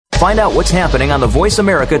Find out what's happening on the Voice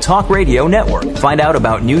America Talk Radio Network. Find out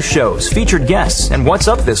about new shows, featured guests, and what's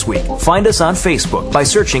up this week. Find us on Facebook by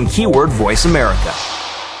searching keyword Voice America.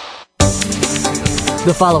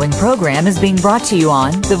 The following program is being brought to you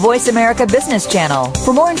on the Voice America Business Channel.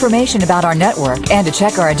 For more information about our network and to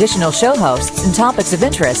check our additional show hosts and topics of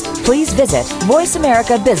interest, please visit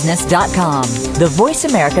voiceamericabusiness.com. The Voice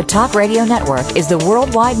America Talk Radio Network is the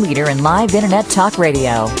worldwide leader in live Internet talk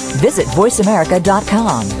radio. Visit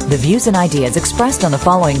voiceamerica.com. The views and ideas expressed on the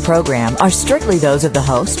following program are strictly those of the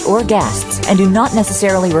host or guests and do not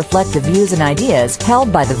necessarily reflect the views and ideas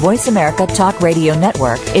held by the Voice America Talk Radio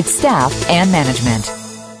Network, its staff, and management.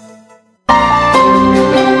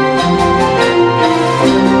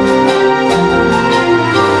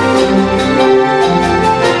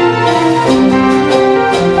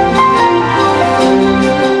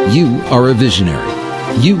 You are a visionary.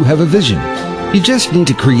 You have a vision. You just need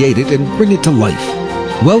to create it and bring it to life.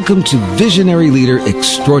 Welcome to Visionary Leader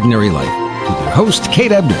Extraordinary Life with your host,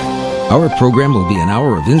 Kate Ebner. Our program will be an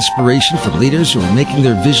hour of inspiration for leaders who are making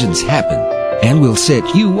their visions happen, and will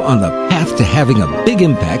set you on the path to having a big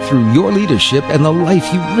impact through your leadership and the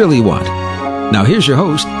life you really want. Now here's your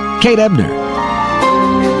host, Kate Ebner.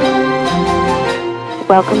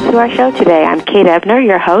 Welcome to our show today. I'm Kate Ebner,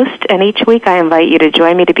 your host, and each week I invite you to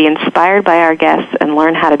join me to be inspired by our guests and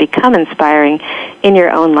learn how to become inspiring in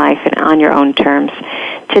your own life and on your own terms.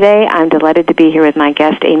 Today, I'm delighted to be here with my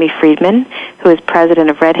guest, Amy Friedman, who is president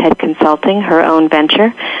of Redhead Consulting, her own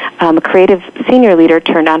venture. A creative senior leader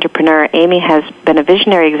turned entrepreneur, Amy has been a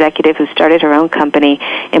visionary executive who started her own company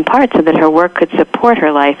in part so that her work could support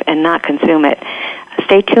her life and not consume it.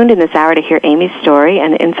 Stay tuned in this hour to hear Amy's story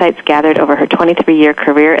and the insights gathered over her 23-year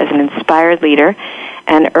career as an inspired leader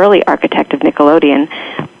and early architect of Nickelodeon.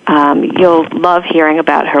 You'll love hearing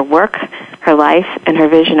about her work, her life, and her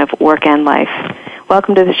vision of work and life.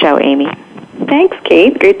 Welcome to the show, Amy. Thanks,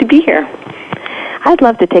 Kate. Great to be here. I'd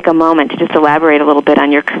love to take a moment to just elaborate a little bit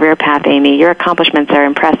on your career path, Amy. Your accomplishments are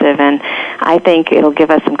impressive, and I think it'll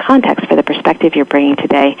give us some context for the perspective you're bringing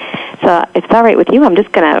today. So if it's all right with you, I'm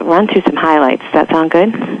just going to run through some highlights. Does that sound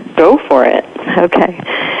good? Go for it. Okay.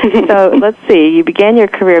 So let's see. You began your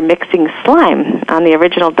career mixing slime on the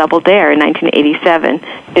original Double Dare in 1987.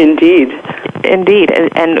 Indeed. And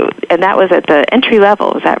that was at the entry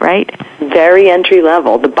level, is that right? Very entry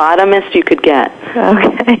level, the bottomest you could get.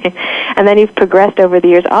 Okay. And then you've progressed over the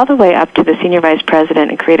years all the way up to the senior vice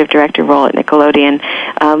president and creative director role at Nickelodeon,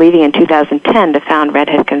 leaving in 2010 to found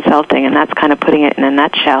Redhead Consulting, and that's kind of putting it in a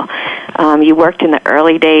nutshell. You worked in the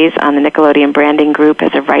early days on the Nickelodeon branding group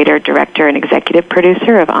as a writer, director, and executive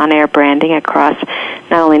producer of on-air branding across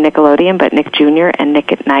not only Nickelodeon, but Nick Jr. and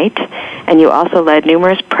Nick at Night. And you also led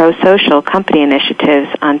numerous pro-social company initiatives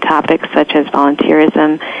on topics such as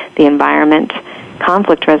volunteerism, the environment,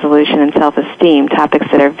 conflict resolution, and self-esteem, topics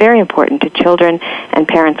that are very important to children and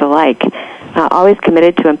parents alike. Always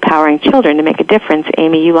committed to empowering children to make a difference,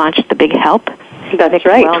 Amy, you launched The Big Help. That's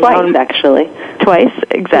right, twice, actually. Twice,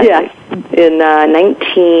 exactly. Yeah, in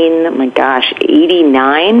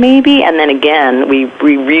 89 maybe, and then again, we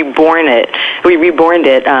reborned it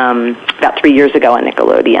about 3 years ago on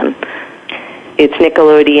Nickelodeon. It's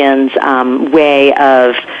Nickelodeon's way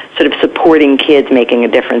of sort of supporting kids making a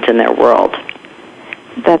difference in their world.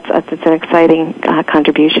 That's an exciting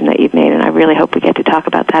contribution that you've made, and I really hope we get to talk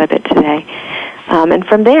about that a bit today. And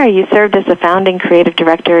from there, you served as the founding creative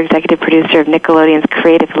director, executive producer of Nickelodeon's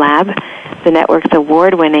Creative Lab, the network's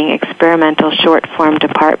award-winning experimental short-form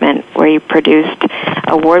department, where you produced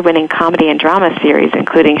award-winning comedy and drama series,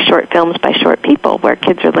 including Short Films by Short People, where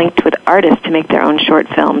kids are linked with artists to make their own short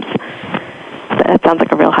films. That sounds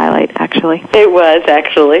like a real highlight, actually. It was,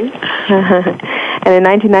 actually. And in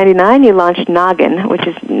 1999, you launched Noggin, which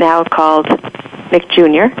is now called Nick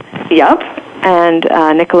Jr. Yep. And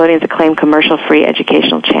Nickelodeon's acclaimed commercial-free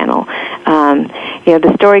educational channel.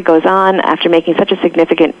 The story goes on. After making such a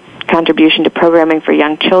significant contribution to programming for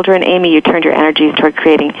young children, Amy, you turned your energies toward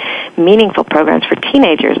creating meaningful programs for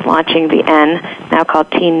teenagers, launching the N, now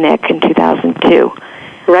called Teen Nick, in 2002.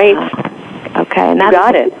 Right. Okay. And you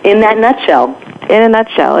got it. In that nutshell. In a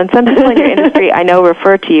nutshell. And some people in your industry, I know,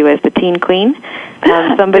 refer to you as the teen queen.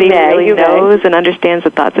 Somebody who really knows and understands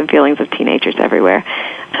the thoughts and feelings of teenagers everywhere.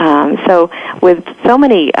 So with so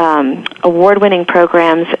many award-winning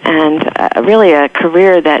programs and really a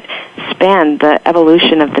career that spanned the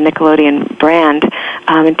evolution of the Nickelodeon brand,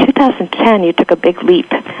 in 2010 you took a big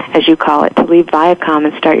leap, as you call it, to leave Viacom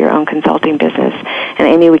and start your own consulting business. And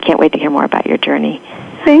Amy, we can't wait to hear more about your journey.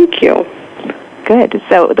 Thank you. good.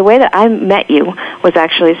 So the way that I met you was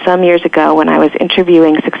actually some years ago when I was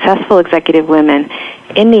interviewing successful executive women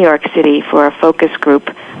in New York City for a focus group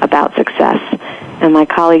about success. And my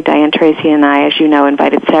colleague Diane Tracy and I, as you know,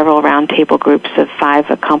 invited several roundtable groups of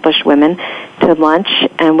 5 accomplished women to lunch,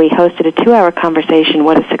 and we hosted a 2-hour conversation,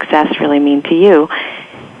 what does success really mean to you?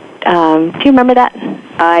 Do you remember that?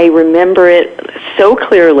 I remember it so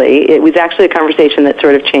clearly. It was actually a conversation that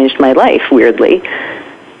sort of changed my life, weirdly.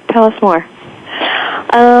 Tell us more.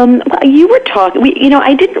 You were talking,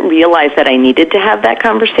 I didn't realize that I needed to have that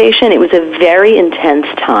conversation. It was a very intense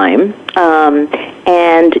time,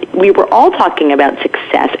 and we were all talking about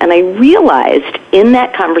success, and I realized in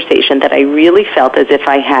that conversation that I really felt as if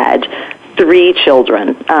I had 3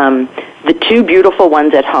 children. The 2 beautiful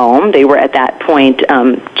ones at home, they were at that point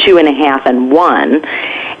 2.5 and 1,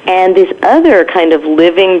 and this other kind of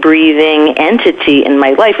living, breathing entity in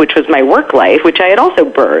my life, which was my work life, which I had also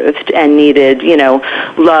birthed and needed,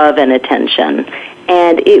 love and attention.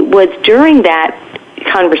 And it was during that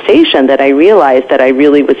conversation that I realized that I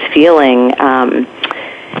really was feeling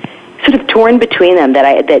sort of torn between them,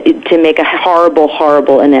 to make a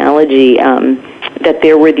horrible analogy, that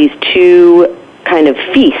there were these 2 kind of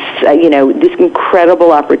feasts, this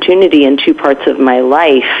incredible opportunity in 2 parts of my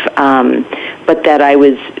life, but that I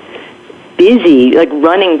was busy, like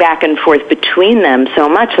running back and forth between them so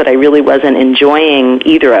much that I really wasn't enjoying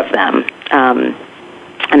either of them.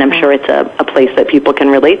 And I'm sure it's a place that people can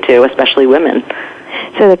relate to, especially women.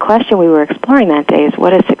 So the question we were exploring that day is,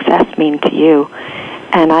 what does success mean to you?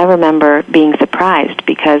 And I remember being surprised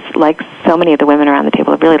because, like so many of the women around the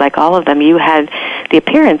table, really like all of them, you had the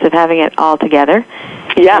appearance of having it all together,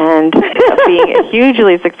 and being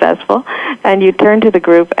hugely successful. And you turned to the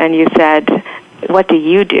group and you said, what do?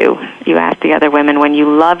 You asked the other women when you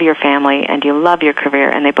love your family and you love your career,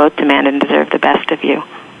 and they both demand and deserve the best of you.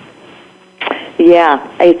 Yeah,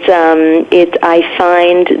 I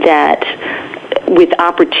find that with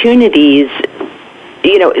opportunities,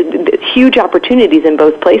 huge opportunities in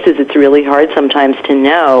both places, it's really hard sometimes to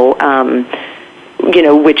know,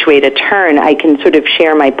 which way to turn. I can sort of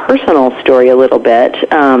share my personal story a little bit.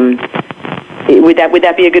 Would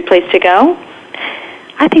that be a good place to go?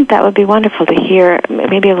 I think that would be wonderful to hear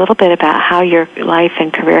maybe a little bit about how your life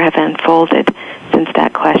and career have unfolded since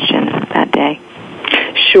that question that day.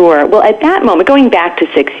 Sure. Well, at that moment, going back to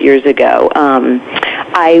 6 years ago,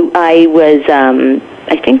 I was,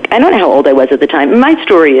 I don't know how old I was at the time. My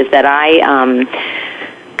story is that I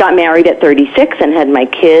got married at 36 and had my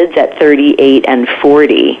kids at 38 and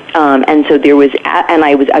 40. And so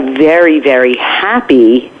I was a very, very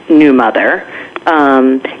happy new mother.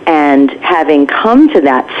 And having come to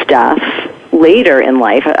that stuff later in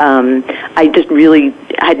life, I just really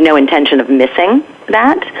had no intention of missing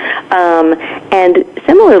that. And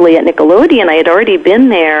similarly at Nickelodeon, I had already been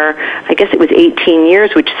there, I guess it was 18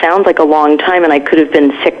 years, which sounds like a long time, and I could have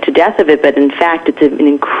been sick to death of it, but in fact it's an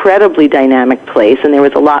incredibly dynamic place, and there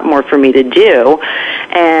was a lot more for me to do.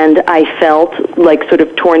 And I felt like sort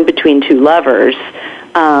of torn between 2 lovers.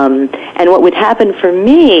 And what would happen for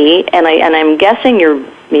me, and I'm guessing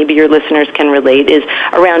maybe your listeners can relate, is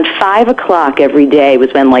around 5 o'clock every day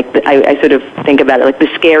was when, I sort of think about it, like the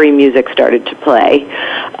scary music started to play.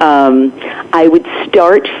 I would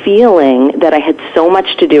start feeling that I had so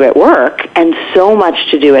much to do at work and so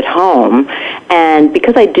much to do at home. And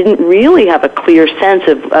because I didn't really have a clear sense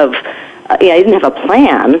of I didn't have a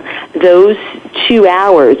plan, those 2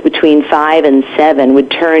 hours between 5 and 7 would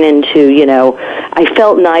turn into, I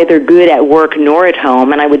felt neither good at work nor at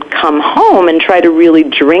home, and I would come home and try to really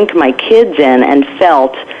drink my kids in, and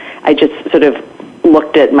I just sort of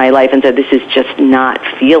looked at my life and said, this is just not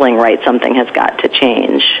feeling right. Something has got to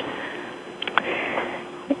change.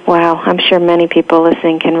 Wow, I'm sure many people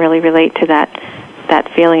listening can really relate to that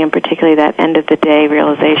feeling, and particularly that end of the day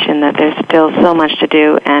realization that there's still so much to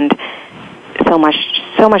do, and so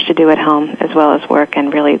much to do at home as well as work,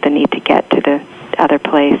 and really the need to get to the other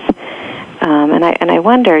place. And I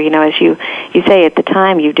wonder, as you say, at the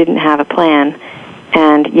time you didn't have a plan,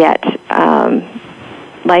 and yet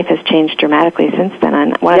life has changed dramatically since then.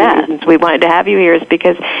 And one of the reasons we wanted to have you here is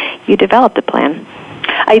because you developed a plan.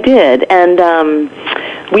 I did, and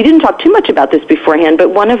we didn't talk too much about this beforehand, but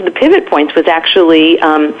one of the pivot points was actually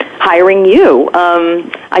hiring you.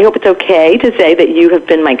 I hope it's okay to say that you have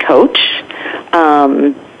been my coach.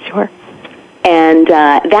 Sure. And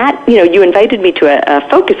that, you invited me to a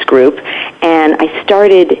focus group, and I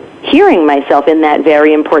started hearing myself in that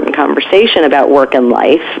very important conversation about work and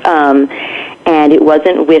life. And it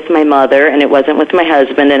wasn't with my mother, and it wasn't with my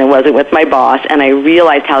husband, and it wasn't with my boss, and I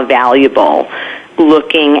realized how valuable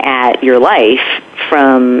looking at your life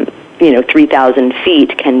from 3,000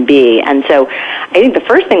 feet can be. And so I think the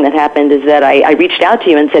first thing that happened is that I reached out to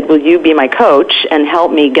you and said, will you be my coach and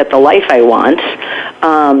help me get the life I want?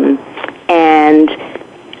 And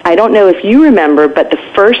I don't know if you remember, but the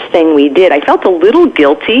first thing we did, I felt a little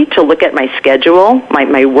guilty to look at my schedule,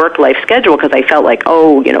 my work-life schedule, because I felt like,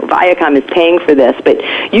 Viacom is paying for this. But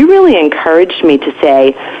you really encouraged me to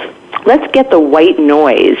say, let's get the white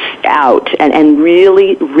noise out and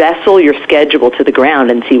really wrestle your schedule to the ground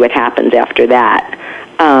and see what happens after that.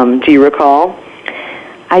 Do you recall?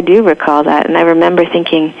 I do recall that, and I remember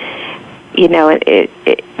thinking,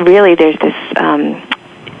 it really there's this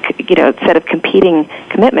set of competing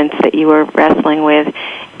commitments that you were wrestling with,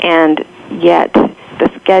 and yet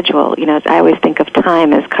the schedule, I always think of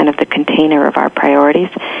time as kind of the container of our priorities,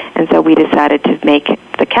 and so we decided to make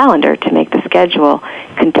the calendar, to make the schedule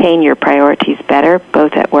contain your priorities better,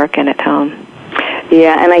 both at work and at home.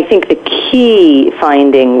 Yeah, and I think the key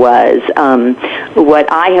finding was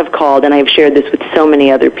what I have called, and I've shared this with so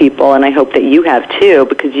many other people, and I hope that you have too,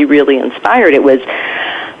 because you really inspired it, was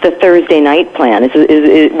the Thursday night plan.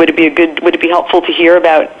 Would it be helpful to hear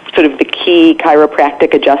about sort of the key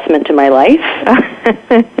chiropractic adjustment to my life?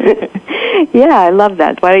 Yeah, I love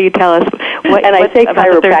that. Why don't you tell us what? And I say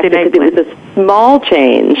chiropractic because it was a small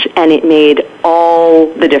change, and it made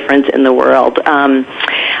all the difference in the world.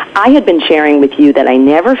 I had been sharing with you that I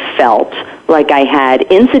never felt like I had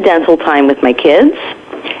incidental time with my kids,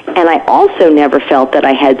 and I also never felt that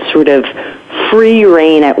I had sort of free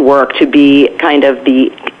reign at work to be kind of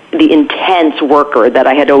the intense worker that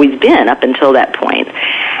I had always been up until that point.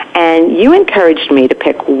 And you encouraged me to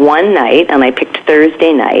pick one night, and I picked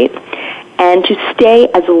Thursday night, and to stay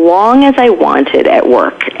as long as I wanted at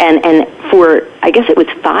work. And for, I guess it was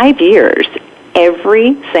 5 years,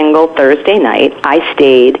 every single Thursday night, I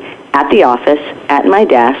stayed at the office, at my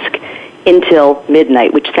desk, until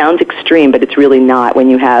midnight, which sounds extreme, but it's really not when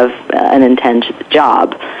you have an intense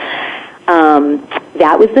job.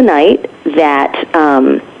 That was the night that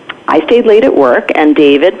I stayed late at work, and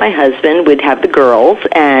David, my husband, would have the girls,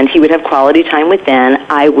 and he would have quality time with them.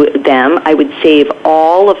 I would save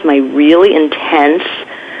all of my really intense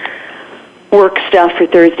work stuff for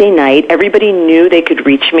Thursday night. Everybody knew they could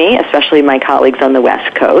reach me, especially my colleagues on the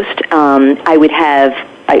West Coast.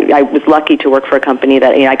 I was lucky to work for a company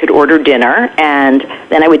that I could order dinner, and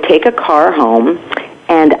then I would take a car home,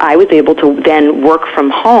 and I was able to then work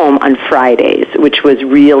from home on Fridays, which was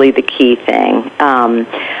really the key thing.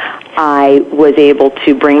 I was able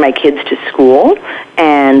to bring my kids to school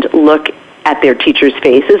and look at their teachers'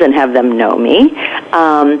 faces and have them know me.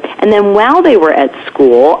 And then while they were at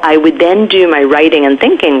school, I would then do my writing and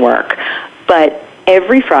thinking work. But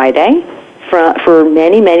every Friday, for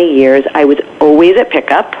many, many years, I was always at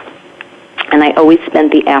pickup, and I always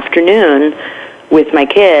spent the afternoon with my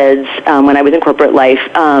kids when I was in corporate life,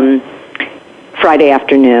 Friday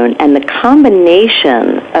afternoon. And the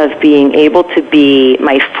combination of being able to be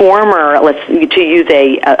my former, to use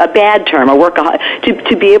a bad term, a workaholic,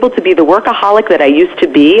 to be able to be the workaholic that I used to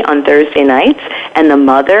be on Thursday nights and the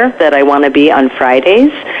mother that I want to be on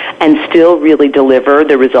Fridays and still really deliver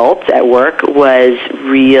the results at work was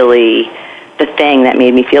really the thing that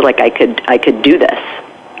made me feel like I could do this.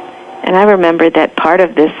 And I remember that part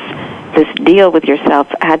of this deal with yourself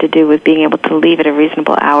had to do with being able to leave at a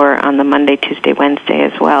reasonable hour on the Monday, Tuesday, Wednesday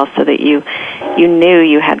as well, so that you knew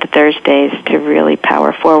you had the Thursdays to really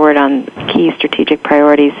power forward on key strategic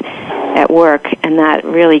priorities at work, and that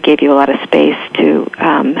really gave you a lot of space to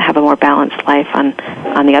have a more balanced life on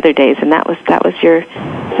the other days. And that was your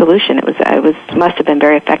solution. It must have been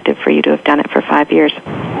very effective for you to have done it for 5 years.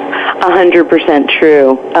 100%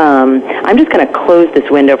 true. I'm just going to close this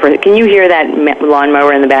window for. Can you hear that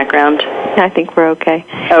lawnmower in the background? I think we're okay.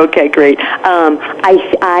 Okay, great.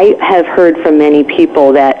 I have heard from many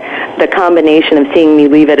people that the combination of seeing me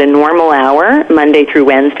leave at a normal hour, Monday through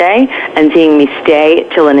Wednesday, and seeing me stay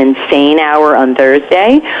till an insane hour on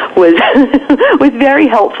Thursday was was very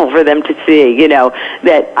helpful for them to see,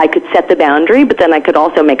 that I could set the boundary, but then I could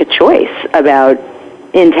also make a choice about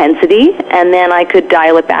intensity, and then I could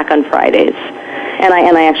dial it back on Fridays. And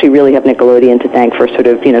I actually really have Nickelodeon to thank for sort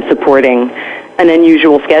of, supporting an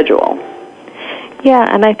unusual schedule. Yeah,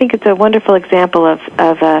 and I think it's a wonderful example of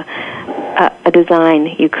a design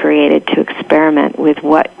you created to experiment with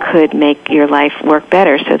what could make your life work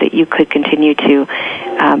better so that you could continue to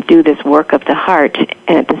do this work of the heart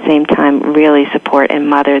and at the same time really support and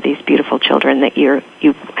mother these beautiful children that you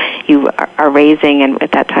are raising, and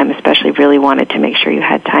at that time especially really wanted to make sure you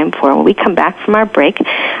had time for. When we come back from our break,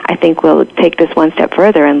 I think we'll take this one step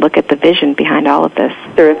further and look at the vision behind all of this.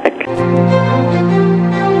 Terrific.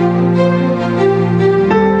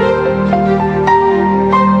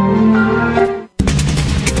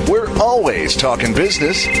 Talking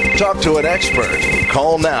business? Talk to an expert.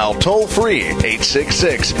 Call now toll free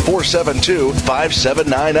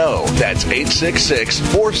 866-472-5790. That's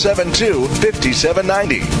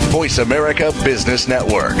 866-472-5790. Voice America Business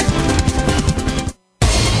Network.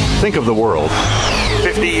 Think of the world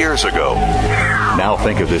 50 years ago. Now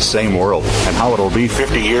think of this same world and how it'll be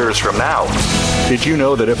 50 years from now. Did you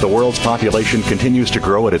know that if the world's population continues to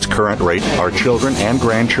grow at its current rate, our children and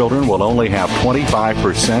grandchildren will only have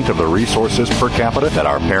 25% of the resources per capita that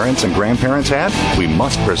our parents and grandparents had? We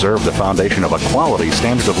must preserve the foundation of a quality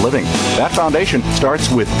standard of living. That foundation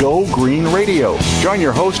starts with Go Green Radio. Join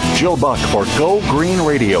your host, Jill Buck, for Go Green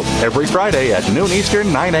Radio every Friday at noon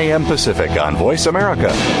Eastern, 9 a.m. Pacific on Voice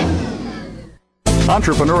America.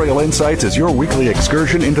 Entrepreneurial Insights is your weekly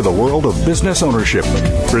excursion into the world of business ownership.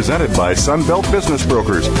 Presented by Sunbelt Business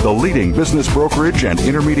Brokers, the leading business brokerage and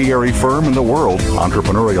intermediary firm in the world,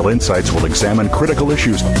 Entrepreneurial Insights will examine critical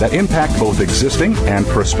issues that impact both existing and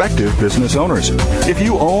prospective business owners. If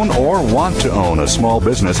you own or want to own a small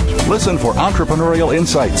business, listen for Entrepreneurial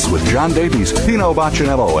Insights with John Davies, Pino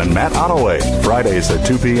Baccinello, and Matt Ottaway. Fridays at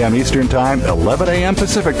 2 p.m. Eastern Time, 11 a.m.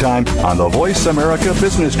 Pacific Time on the Voice America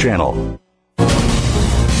Business Channel.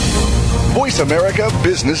 Voice America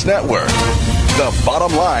Business Network, the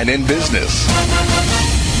bottom line in business.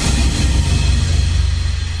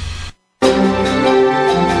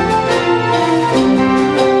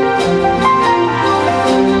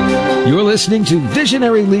 You're listening to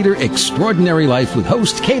Visionary Leader Extraordinary Life with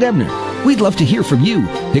host Kate Ebner. We'd love to hear from you.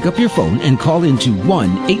 Pick up your phone and call into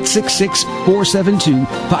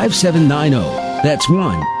 1-866-472-5790. That's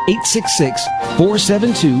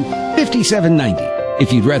 1-866-472-5790.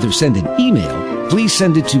 If you'd rather send an email, please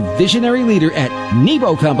send it to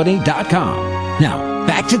visionaryleader@nebocompany.com. Now,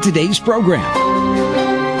 back to today's program.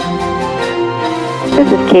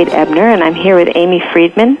 This is Kate Ebner, and I'm here with Amy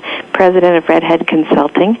Friedman, president of Redhead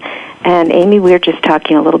Consulting. And Amy, we're just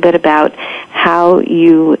talking a little bit about how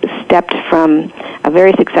you stepped from a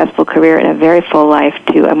very successful career and a very full life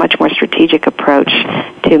to a much more strategic approach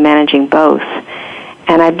to managing both.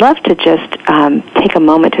 And I'd love to just take a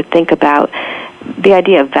moment to think about the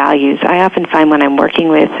idea of values. I often find when I'm working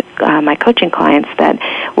with my coaching clients that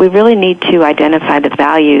we really need to identify the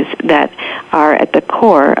values that are at the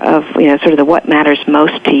core of, sort of the what matters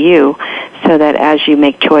most to you, so that as you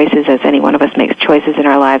make choices, as any one of us makes choices in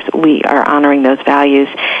our lives, we are honoring those values.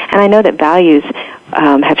 And I know that values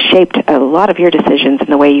have shaped a lot of your decisions and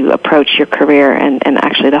the way you approach your career and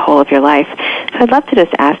actually the whole of your life. So I'd love to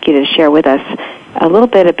just ask you to share with us a little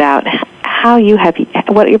bit about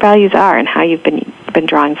what your values are and how you've been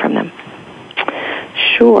drawing from them.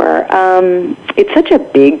 Sure. It's such a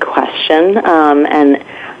big question, and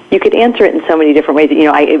you could answer it in so many different ways.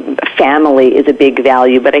 Family is a big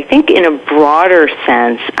value, but I think in a broader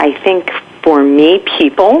sense, I think for me,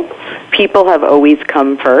 people have always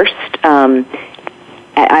come first.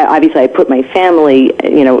 Obviously, I put my family,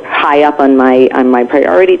 high up on my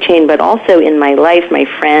priority chain, but also in my life, my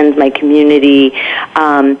friends, my community,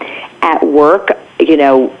 at work.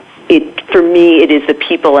 For me, it is the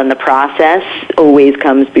people and the process always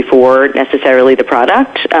comes before necessarily the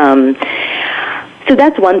product. So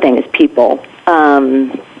that's one thing, is people.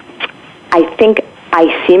 I think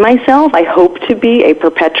I see myself, I hope to be a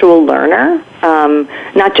perpetual learner,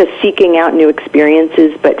 not just seeking out new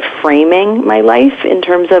experiences, but framing my life in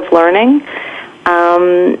terms of learning.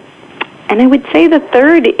 And I would say the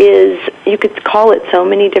third is, you could call it so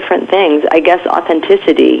many different things, I guess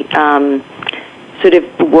authenticity, sort of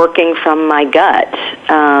working from my gut,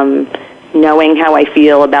 knowing how I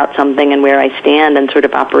feel about something and where I stand and sort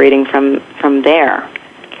of operating from there.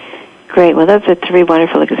 Great. Well, those are three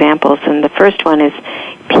wonderful examples. And the first one is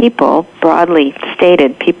people, broadly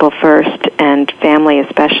stated, people first and family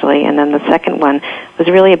especially. And then the second one was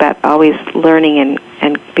really about always learning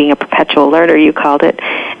and being a perpetual learner, you called it.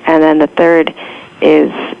 And then the third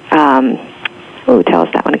is, tell us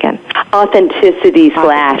that one again. Authenticity /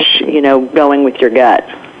 going with your gut.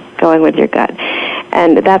 Going with your gut.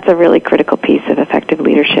 And that's a really critical piece of effective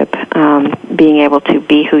leadership, being able to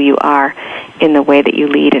be who you are in the way that you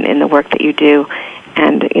lead and in the work that you do.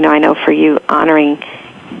 And, I know for you, honoring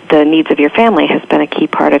the needs of your family has been a key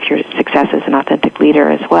part of your success as an authentic leader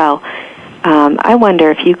as well. I wonder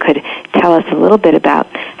if you could tell us a little bit about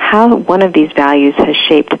how one of these values has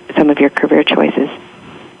shaped some of your career choices.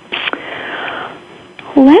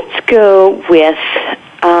 Let's go with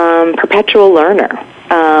perpetual learner.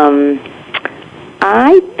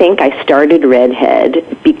 I think I started Redhead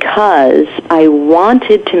because I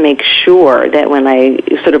wanted to make sure that when I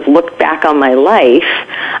sort of looked back on my life,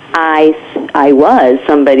 I was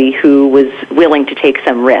somebody who was willing to take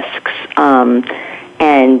some risks.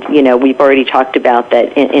 And, we've already talked about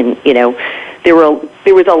that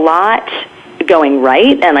there was a lot going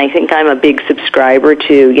right, and I think I'm a big subscriber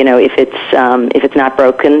to, if it's not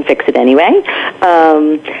broken, fix it anyway.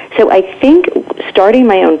 So I think starting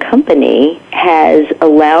my own company has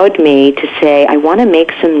allowed me to say, I want to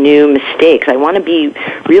make some new mistakes. I want to be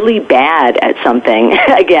really bad at something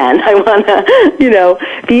again. I want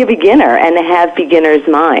to, be a beginner and have beginner's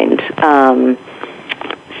mind.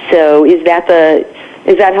 So is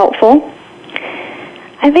that helpful?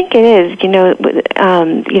 I think it is.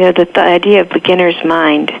 The idea of beginner's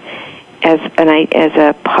mind as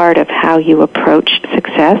a part of how you approach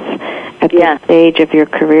success at this stage of your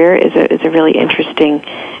career is a really interesting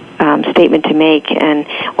statement to make. And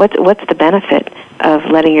what's the benefit of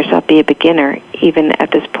letting yourself be a beginner even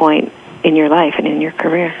at this point in your life and in your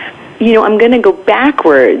career? I'm going to go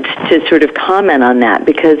backwards to sort of comment on that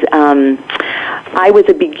because I was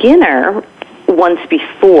a beginner once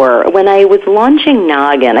before. When I was launching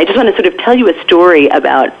Noggin, I just want to sort of tell you a story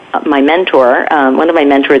about my mentor. One of my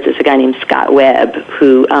mentors is a guy named Scott Webb,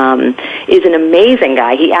 who is an amazing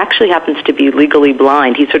guy. He actually happens to be legally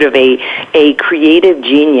blind. He's sort of a creative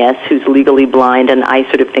genius who's legally blind, and I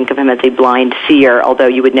sort of think of him as a blind seer, although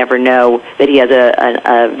you would never know that he has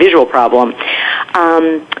a visual problem.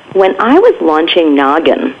 When I was launching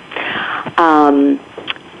Noggin,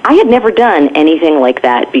 I had never done anything like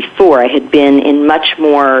that before. I had been in much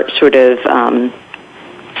more sort of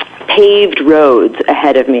paved roads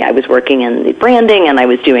ahead of me. I was working in the branding, and I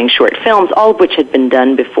was doing short films, all of which had been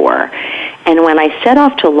done before. And when I set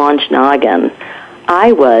off to launch Noggin,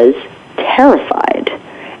 I was terrified.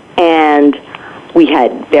 And we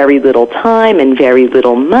had very little time and very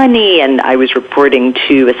little money, and I was reporting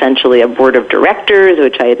to essentially a board of directors,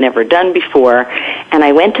 which I had never done before. And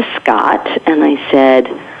I went to Scott, and I said,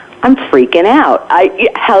 I'm freaking out.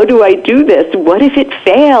 How do I do this? What if it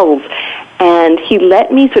fails? And he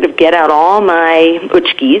let me sort of get out all my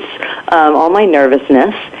uchkis, all my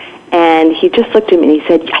nervousness, and he just looked at me and he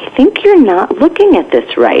said, I think you're not looking at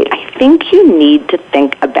this right. I think you need to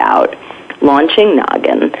think about launching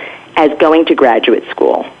Noggin as going to graduate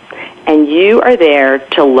school. And you are there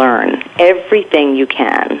to learn everything you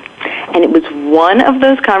can. And it was one of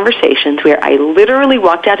those conversations where I literally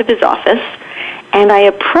walked out of his office and I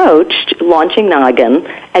approached launching Noggin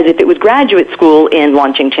as if it was graduate school in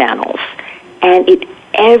launching channels. And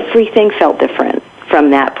everything felt different from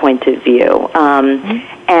that point of view.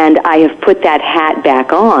 And I have put that hat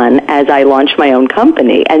back on as I launch my own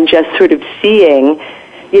company and just sort of seeing,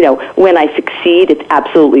 when I succeed, it's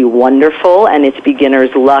absolutely wonderful, and it's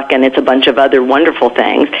beginner's luck, and it's a bunch of other wonderful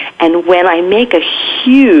things. And when I make a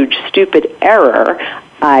huge, stupid error,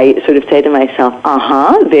 I sort of say to myself,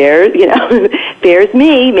 there's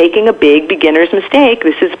me making a big beginner's mistake.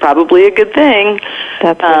 This is probably a good thing.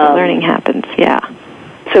 That's where the learning happens, yeah.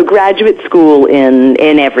 So graduate school in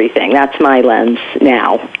everything. That's my lens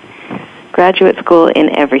now. Graduate school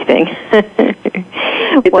in everything.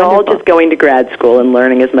 It's Wonderful. all just going to grad school and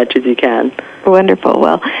learning as much as you can. Wonderful.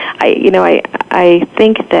 Well, I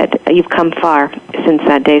think that you've come far since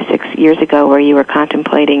that day 6 years ago where you were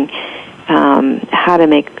contemplating how to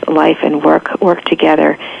make life and work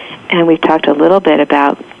together. And we've talked a little bit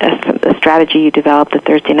about a strategy you developed, the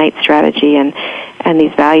Thursday night strategy, and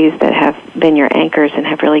these values that have been your anchors and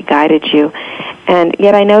have really guided you. And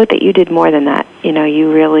yet I know that you did more than that.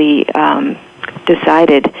 You really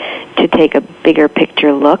decided to take a bigger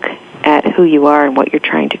picture look at who you are and what you're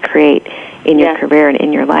trying to create in your career and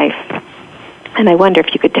in your life. And I wonder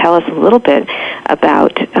if you could tell us a little bit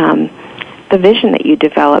about the vision that you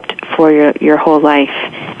developed for your whole life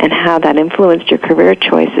and how that influenced your career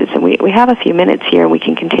choices. And we have a few minutes here, and we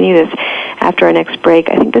can continue this after our next break.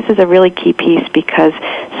 I think this is a really key piece because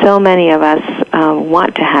so many of us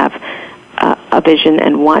want to have a vision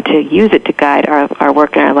and want to use it to guide our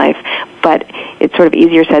work in our life, but it's sort of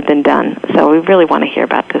easier said than done. So we really want to hear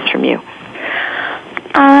about this from you.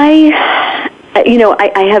 I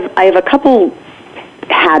have a couple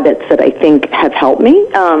habits that I think have helped me.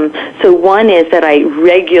 So one is that I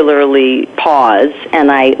regularly pause and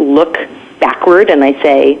I look backward and I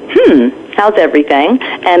say, how's everything?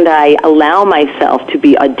 And I allow myself to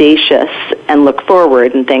be audacious and look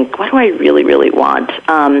forward and think, what do I really, really want?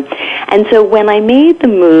 And so when I made the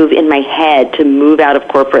move in my head to move out of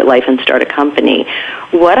corporate life and start a company,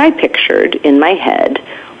 what I pictured in my head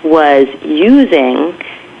was using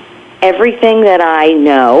everything that I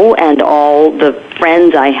know and all the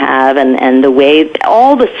friends I have and the way,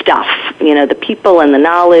 all the stuff, the people and the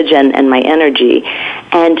knowledge and my energy,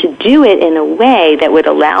 and to do it in a way that would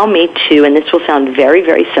allow me to, and this will sound very,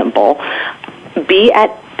 very simple, be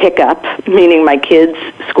at pickup, meaning my kids'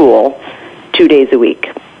 school, 2 days a week.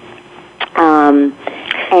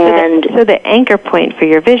 So the anchor point for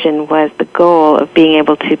your vision was the goal of being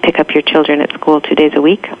able to pick up your children at school 2 days a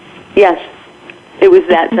week? Yes. It was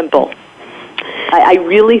that simple. I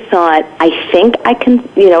really thought, I think I can,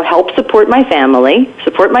 help support my family,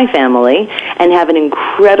 and have an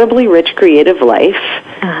incredibly rich creative life.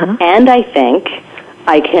 Uh-huh. And I think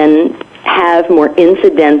I can have more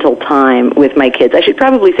incidental time with my kids. I should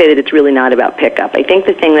probably say that it's really not about pickup. I think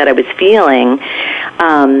the thing that I was feeling,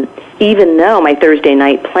 even though my Thursday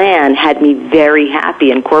night plan had me very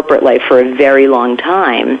happy in corporate life for a very long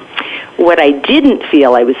time, what I didn't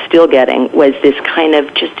feel I was still getting was this kind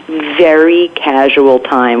of just very casual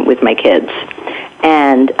time with my kids.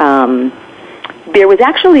 And there was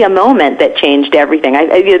actually a moment that changed everything.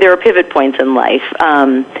 There are pivot points in life.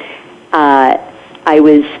 I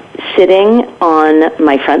was sitting on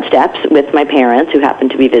my front steps with my parents who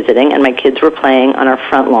happened to be visiting, and my kids were playing on our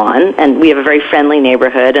front lawn. And we have a very friendly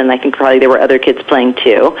neighborhood, and I think probably there were other kids playing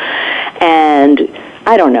too. And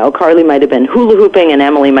I don't know, Carly might have been hula hooping and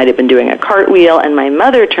Emily might have been doing a cartwheel, and my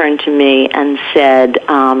mother turned to me and said,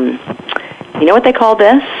 you know what they call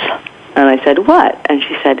this? And I said, what? And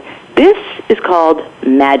she said, this is called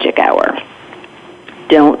magic hour.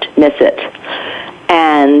 Don't miss it.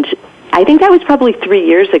 And I think that was probably 3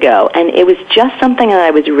 years ago, and it was just something that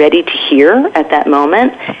I was ready to hear at that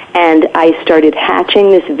moment, and I started hatching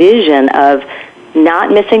this vision of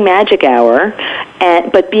not missing magic hour,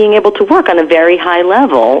 but being able to work on a very high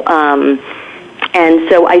level. And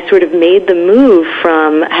so I sort of made the move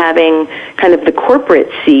from having kind of the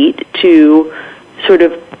corporate seat to sort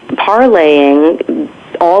of parlaying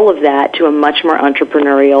all of that to a much more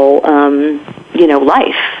entrepreneurial,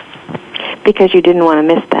 life. Because you didn't want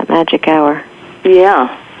to miss that magic hour. Yeah.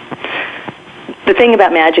 The thing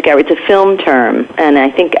about magic hour, it's a film term, and I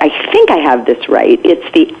think I have this right. It's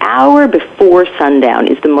the hour before sundown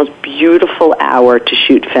is the most beautiful hour to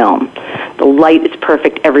shoot film. The light is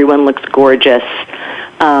perfect. Everyone looks gorgeous.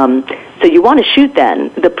 So you want to shoot then.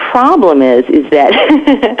 The problem is that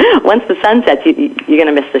once the sun sets, you're going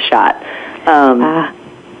to miss the shot.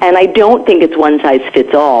 And I don't think it's one size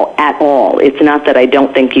fits all at all. It's not that I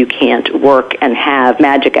don't think you can't work and have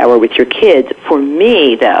magic hour with your kids. For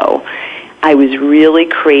me, though, I was really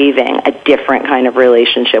craving a different kind of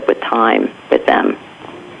relationship with time with them.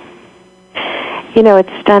 It's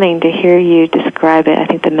stunning to hear you describe it. I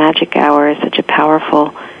think the magic hour is such a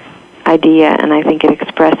powerful idea, and I think it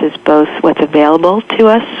expresses both what's available to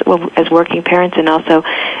us as working parents and also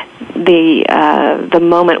the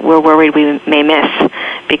moment we're worried we may miss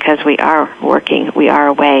because we are working, we are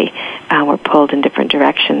away, we're pulled in different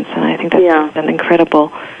directions, and I think that's an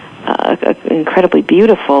incredibly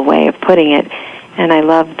beautiful way of putting it, and I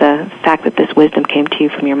love the fact that this wisdom came to you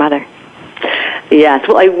from your mother. Yes,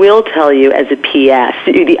 well, I will tell you as a PS,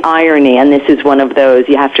 the irony, and this is one of those,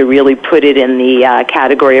 you have to really put it in the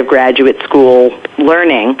category of graduate school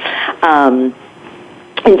learning.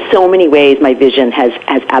 In so many ways, my vision has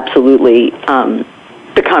absolutely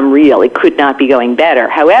become real. It could not be going better.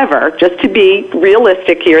 However, just to be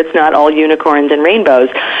realistic here, it's not all unicorns and rainbows.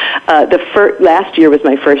 Last year was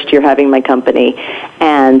my first year having my company,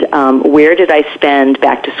 and where did I spend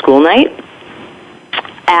back to school night?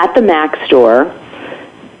 At the Mac store,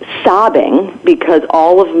 sobbing because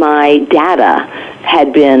all of my data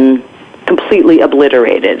had been completely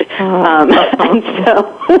obliterated. And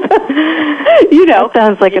so, That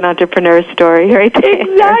sounds like an entrepreneur story right there.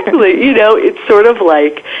 Exactly. It's sort of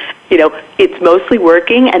like, it's mostly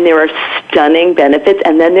working and there are stunning benefits,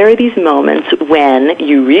 and then there are these moments when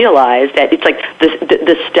you realize that it's like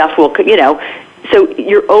the stuff will, so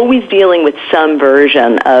you're always dealing with some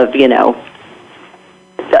version of, of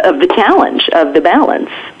the challenge, of the balance.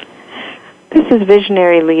 This is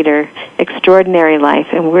Visionary Leader, Extraordinary Life,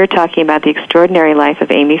 and we're talking about the extraordinary life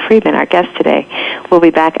of Amy Friedman, our guest today. We'll be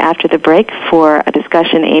back after the break for a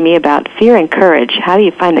discussion, Amy, about fear and courage. How do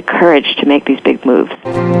you find the courage to make these big moves?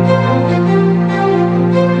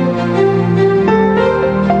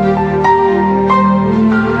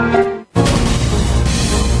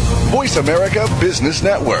 Voice America Business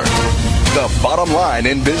Network, the bottom line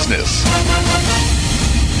in business.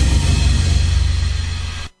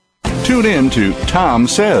 Tune in to Tom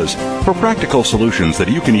Says for practical solutions that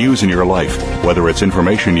you can use in your life. Whether it's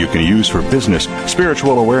information you can use for business,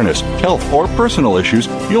 spiritual awareness, health, or personal issues,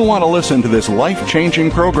 you'll want to listen to this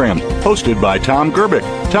life-changing program hosted by Tom Gerbic.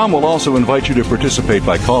 Tom will also invite you to participate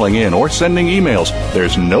by calling in or sending emails.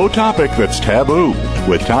 There's no topic that's taboo.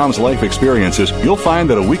 With Tom's life experiences, you'll find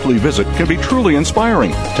that a weekly visit can be truly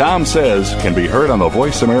inspiring. Tom Says can be heard on the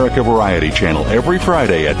Voice America Variety Channel every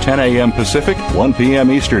Friday at 10 a.m. Pacific, 1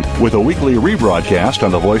 p.m. Eastern, with a weekly rebroadcast on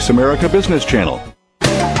the Voice America Business Channel.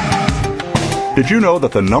 Did you know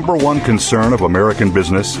that the number one concern of American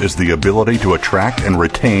business is the ability to attract and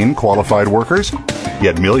retain qualified workers?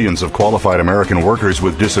 Yet millions of qualified American workers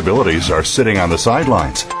with disabilities are sitting on the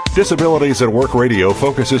sidelines. Disabilities at Work Radio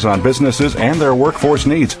focuses on businesses and their workforce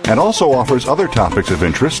needs and also offers other topics of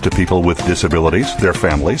interest to people with disabilities, their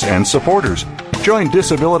families, and supporters. Join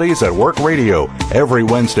Disabilities at Work Radio every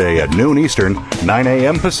Wednesday at noon Eastern, 9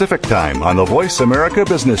 a.m. Pacific Time on the Voice America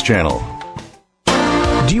Business Channel.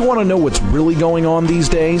 Do you want to know what's really going on these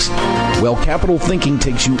days? Well, Capital Thinking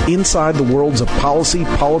takes you inside the worlds of policy,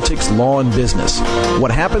 politics, law, and business.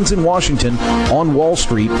 What happens in Washington, on Wall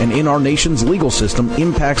Street, and in our nation's legal system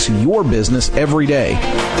impacts your business every day.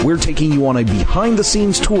 We're taking you on a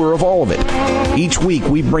behind-the-scenes tour of all of it. Each week,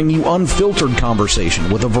 we bring you unfiltered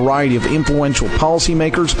conversation with a variety of influential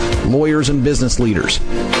policymakers, lawyers, and business leaders.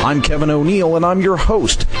 I'm Kevin O'Neill, and I'm your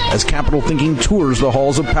host as Capital Thinking tours the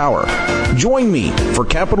halls of power. Join me for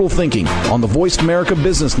Capital Thinking on the Voice America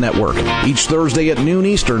Business Network each Thursday at noon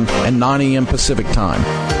Eastern and 9 a.m. Pacific Time.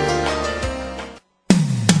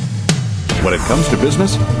 When it comes to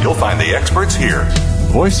business, you'll find the experts here.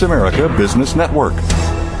 Voice America Business Network.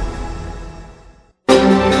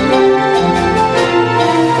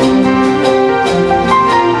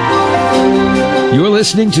 You're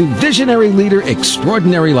listening to Visionary Leader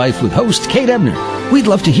Extraordinary Life with host Kate Ebner. We'd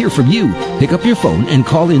love to hear from you. Pick up your phone and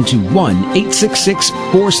call into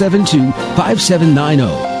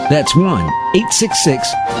 1-866-472-5790. That's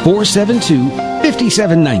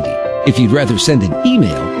 1-866-472-5790. If you'd rather send an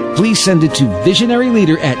email, please send it to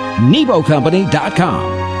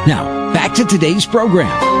visionaryleader@nebocompany.com. Now, back to today's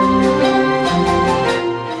program.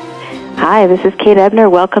 Hi, this is Kate Ebner.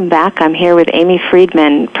 Welcome back. I'm here with Amy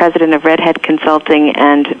Friedman, president of Redhead Consulting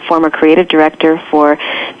and former creative director for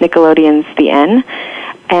Nickelodeon's The N.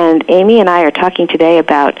 And Amy and I are talking today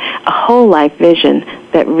about a whole life vision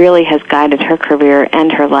that really has guided her career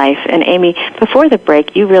and her life. And Amy, before the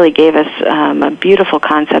break, you really gave us a beautiful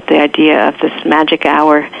concept, the idea of this magic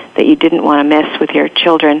hour that you didn't want to miss with your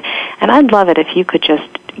children. And I'd love it if you could just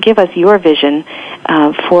give us your vision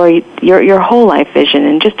for your whole life vision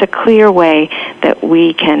in just a clear way that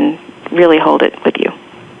we can really hold it with you.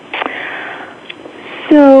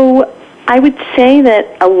 So I would say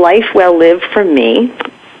that a life well lived for me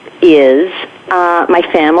is my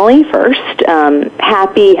family first,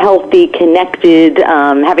 happy, healthy, connected,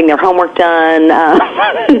 having their homework done.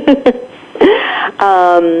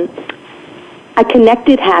 A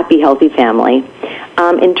connected, happy, healthy family.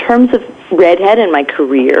 In terms of Redhead and my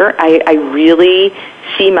career, I really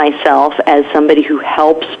see myself as somebody who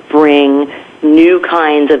helps bring new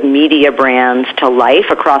kinds of media brands to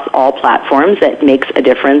life across all platforms that makes a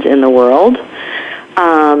difference in the world.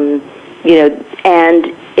 And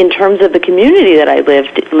in terms of the community that I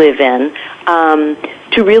live in,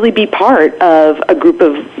 to really be part of a group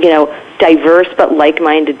of, diverse but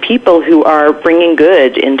like-minded people who are bringing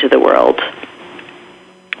good into the world.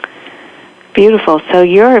 Beautiful. So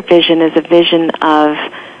your vision is a vision of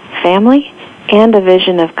family and a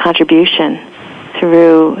vision of contribution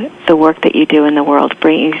through the work that you do in the world.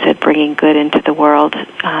 You said bringing good into the world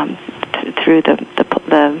through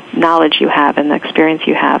the knowledge you have and the experience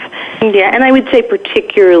you have. Yeah, and I would say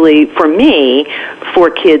particularly for me, for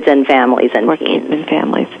kids and families and teens. Kids and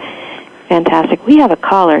families. Fantastic. We have a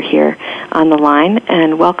caller here on the line,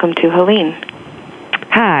 and welcome to Helene.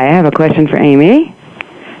 Hi, I have a question for Amy.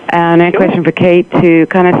 And a question for Kate to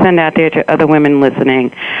kind of send out there to other women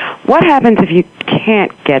listening. What happens if you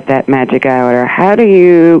can't get that magic hour? How do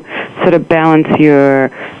you sort of balance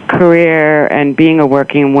your career and being a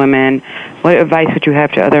working woman? What advice would you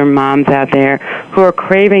have to other moms out there who are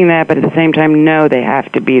craving that, but at the same time know they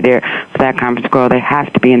have to be there for that conference call? They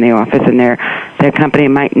have to be in the office, and their company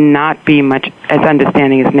might not be much as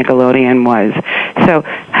understanding as Nickelodeon was. So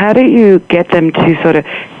how do you get them to sort of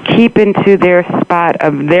keep into their spot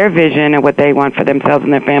of their vision and what they want for themselves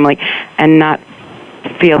and their family and not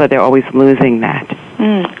feel that they're always losing that?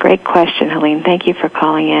 Great question, Helene. Thank you for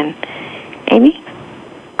calling in. Amy?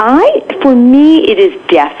 For me, it is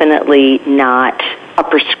definitely not a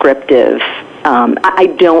prescriptive. I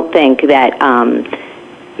don't think that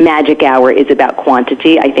magic hour is about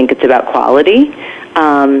quantity. I think it's about quality.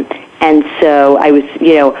 And so I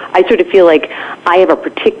I sort of feel like I have a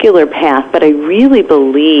particular path, but I really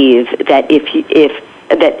believe that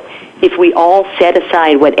if we all set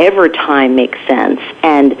aside whatever time makes sense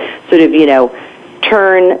and sort of,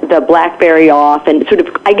 turn the BlackBerry off and sort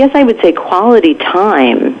of, I guess I would say quality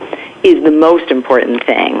time is the most important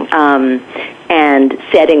thing. And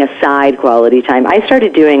setting aside quality time. I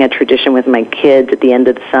started doing a tradition with my kids at the end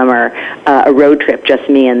of the summer, a road trip, just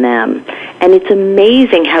me and them. And it's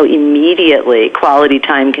amazing how immediately quality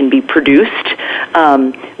time can be produced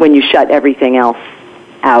when you shut everything else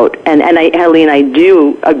out. And Helene, I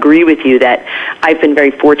do agree with you that I've been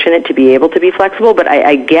very fortunate to be able to be flexible, but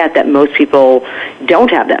I get that most people don't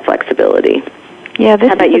have that flexibility. Yeah,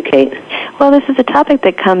 how about you, Kate? Well, this is a topic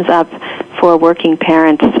that comes up for working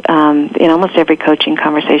parents in almost every coaching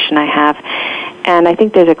conversation I have. And I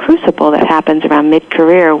think there's a crucible that happens around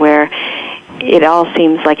mid-career where it all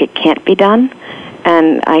seems like it can't be done.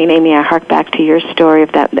 And Amy, I hark back to our story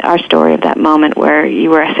of that moment where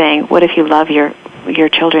you were saying, what if you love your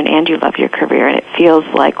children and you love your career, and it feels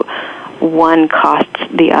like one costs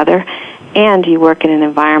the other, and you work in an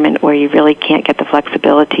environment where you really can't get the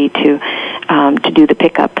flexibility to do the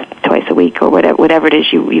pickup twice a week or whatever it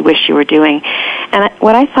is you wish you were doing. And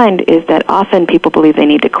what I find is that often people believe they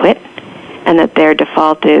need to quit, and that their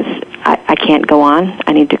default is, I can't go on,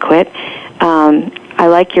 I need to quit. I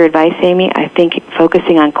like your advice, Amy. I think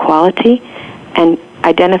focusing on quality and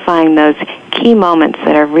identifying those key moments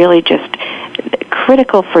that are really just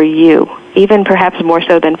critical for you, even perhaps more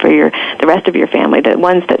so than for the rest of your family, the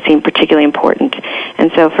ones that seem particularly important.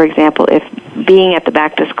 And so, for example, if being at the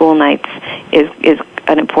back-to-school nights is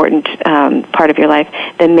an important part of your life,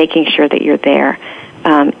 then making sure that you're there.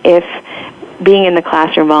 If being in the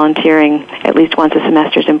classroom volunteering at least once a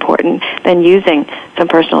semester is important, then using some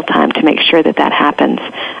personal time to make sure that happens.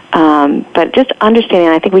 But just understanding,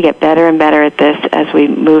 I think we get better and better at this as we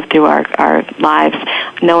move through our lives,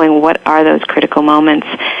 knowing what are those critical moments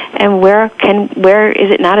and where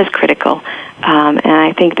is it not as critical. And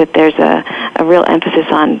I think that there's a real emphasis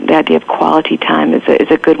on the idea of quality time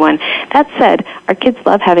is a good one. That said, our kids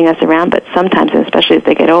love having us around, but sometimes, and especially as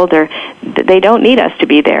they get older, they don't need us to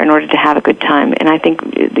be there in order to have a good time. And I think,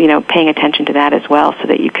 paying attention to that as well so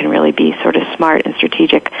that you can really be sort of smart and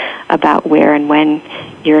strategic about where and when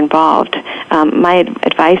you're involved. My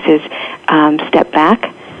advice is step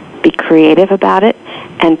back, be creative about it,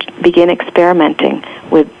 and begin experimenting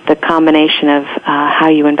with the combination of how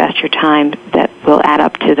you invest your time that will add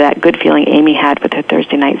up to that good feeling Amy had with her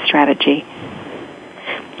Thursday night strategy.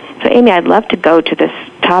 So, Amy, I'd love to go to this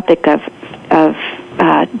topic of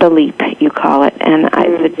the leap, you call it, and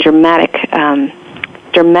the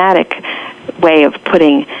dramatic way of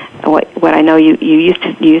putting what I know you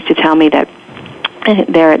used to tell me that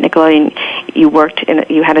there at Nickelodeon you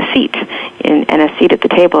had a seat, and a seat at the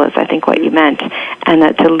table is I think what you meant, and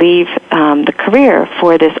that to leave the career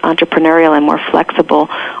for this entrepreneurial and more flexible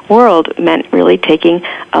world meant really taking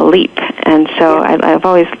a leap. And so I've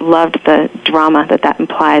always loved the drama that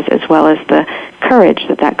implies, as well as the courage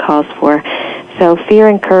that calls for. So fear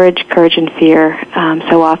and courage and fear,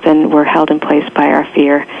 so often we're held in place by our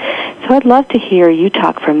fear. So I'd love to hear you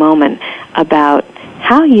talk for a moment about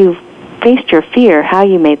how you faced your fear, how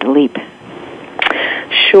you made the leap.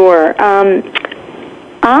 Sure.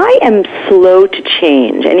 I am slow to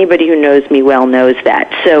change. Anybody who knows me well knows that.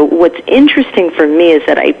 So what's interesting for me is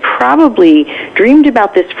that I probably dreamed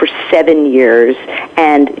about this for 7 years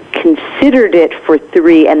and considered it for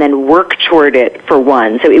 3 and then worked toward it for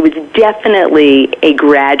 1. So it was definitely a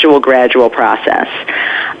gradual process.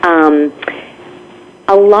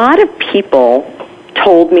 A lot of people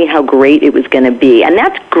told me how great it was going to be, and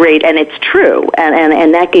that's great, and it's true,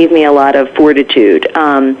 and that gave me a lot of fortitude.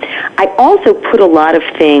 I also put a lot of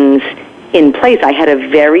things in place. I had a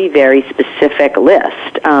very, very specific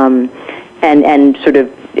list, and sort of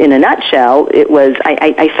in a nutshell, it was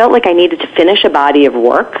I felt like I needed to finish a body of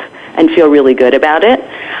work and feel really good about it.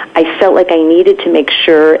 I felt like I needed to make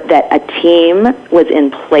sure that a team was in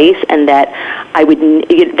place, and that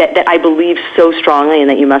that I believe so strongly in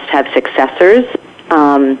that you must have successors.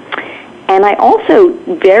 And I also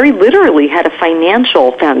very literally had a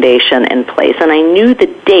financial foundation in place, and I knew the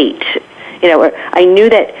date. I knew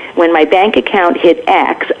that when my bank account hit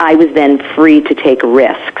X, I was then free to take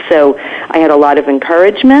risks. So I had a lot of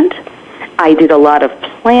encouragement. I did a lot of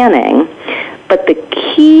planning. But the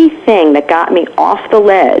key thing that got me off the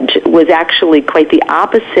ledge was actually quite the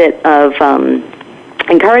opposite of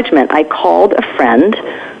encouragement. I called a friend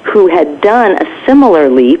who had done a similar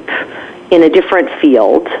leap in a different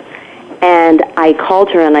field, And I called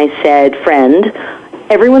her and I said, friend,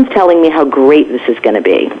 everyone's telling me how great this is going to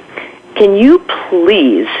be. Can you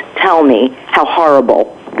please tell me how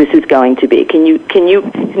horrible this is going to be? Can you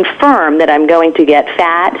confirm that I'm going to get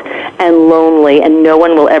fat and lonely and no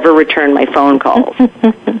one will ever return my phone calls?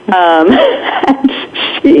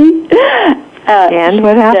 And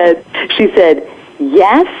what happened? She said,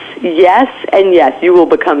 yes, yes, and yes. You will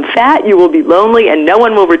become fat, you will be lonely, and no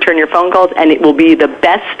one will return your phone calls, and it will be the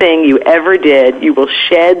best thing you ever did. You will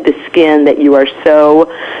shed the skin that you are so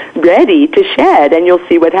ready to shed, and you'll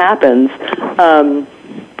see what happens.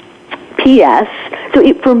 P.S.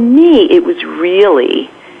 So for me, it was really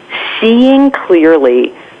seeing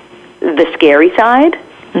clearly the scary side.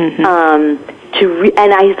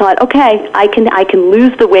 And I thought, okay, I can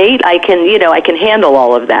lose the weight. I can handle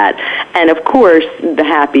all of that. And of course, the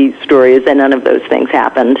happy story is that none of those things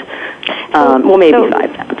happened. Well, maybe 5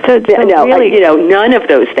 pounds. None of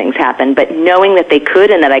those things happened. But knowing that they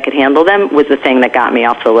could and that I could handle them was the thing that got me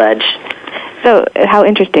off the ledge. So how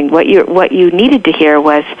interesting. What you needed to hear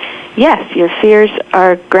was, yes, your fears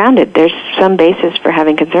are grounded. There's some basis for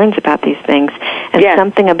having concerns about these things. And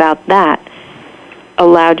something about that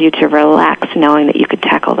allowed you to relax knowing that you could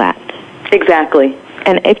tackle that. Exactly.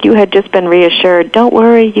 And if you had just been reassured, don't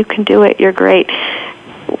worry, you can do it, you're great,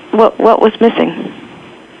 what was missing?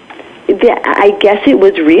 I guess it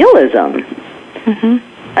was realism.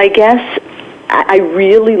 I guess I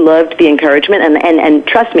really loved the encouragement, and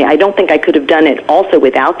trust me, I don't think I could have done it also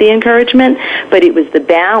without the encouragement, but it was the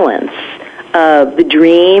balance of the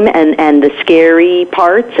dream and the scary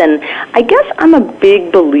parts, and I guess I'm a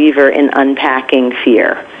big believer in unpacking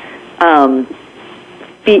fear. And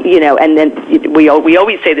then we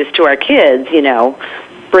always say this to our kids,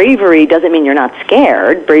 bravery doesn't mean you're not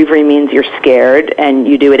scared. Bravery means you're scared and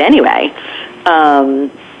you do it anyway.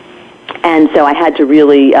 And so I had to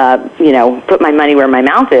really, put my money where my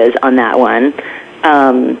mouth is on that one,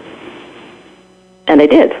 and I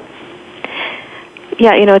did.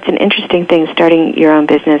 Yeah, it's an interesting thing, starting your own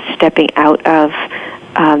business, stepping out of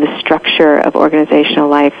the structure of organizational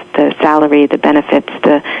life, the salary, the benefits,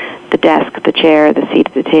 the desk, the chair, the seat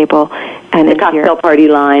at the table. And the cocktail party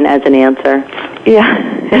line as an answer. Yeah,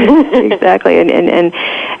 exactly. And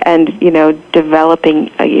developing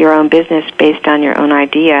your own business based on your own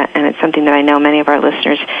idea. And it's something that I know many of our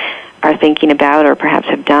listeners are thinking about or perhaps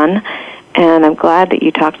have done. And I'm glad that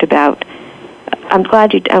you talked about I'm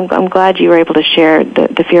glad you were able to share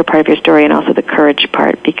the fear part of your story and also the courage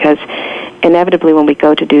part, because inevitably when we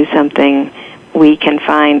go to do something, we can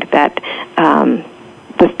find that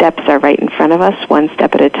the steps are right in front of us, one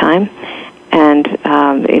step at a time, and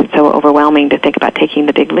it's so overwhelming to think about taking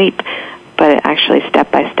the big leap. But actually,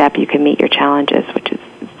 step by step, you can meet your challenges, which is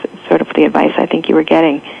sort of the advice I think you were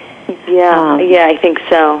getting. Yeah, I think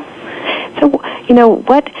so. So,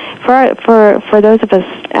 what for those of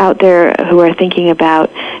us out there who are thinking about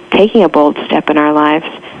taking a bold step in our lives,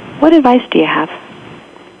 what advice do you have?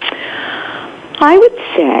 I would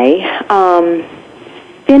say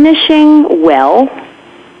finishing well,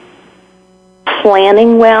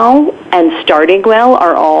 planning well, and starting well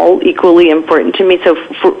are all equally important to me. So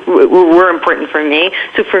were important for me.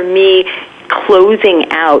 So for me, closing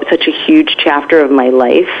out such a huge chapter of my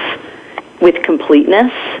life with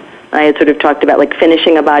completeness. I had sort of talked about like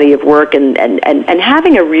finishing a body of work and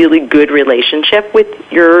having a really good relationship with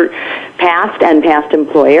your past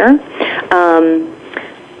employer.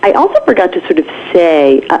 I also forgot to sort of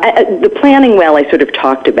say, the planning well I sort of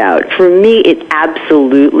talked about. For me, it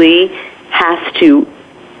absolutely has to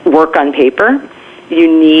work on paper. You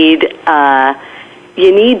need to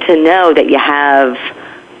know that you have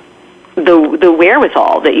the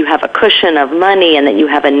wherewithal, that you have a cushion of money, and that you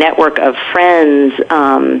have a network of friends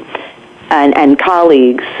and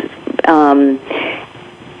colleagues.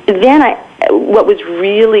 Then what was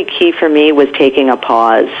really key for me was taking a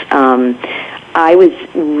pause. I was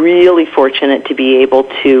really fortunate to be able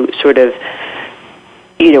to sort of,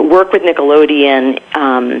 work with Nickelodeon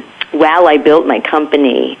while I built my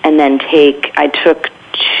company, and then I took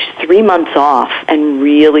 3 months off and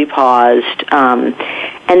really paused.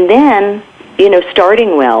 And then,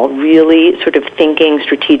 starting well, really sort of thinking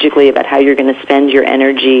strategically about how you're going to spend your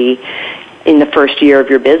energy in the first year of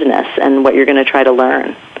your business and what you're going to try to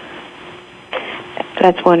learn.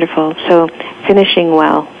 That's wonderful. So finishing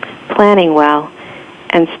well, planning well,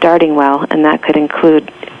 and starting well, and that could include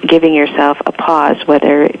giving yourself a pause,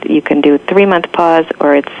 whether you can do a 3-month pause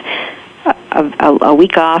or it's a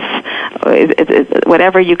week off,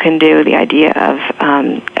 whatever you can do, the idea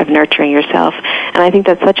of nurturing yourself. And I think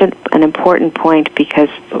that's such an important point, because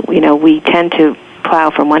we tend to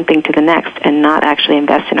plow from one thing to the next and not actually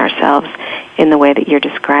invest in ourselves in the way that you're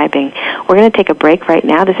describing. We're going to take a break right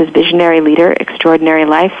now. This is Visionary Leader, Extraordinary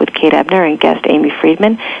Life with Kate Ebner and guest Amy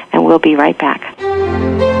Friedman, and we'll be right back.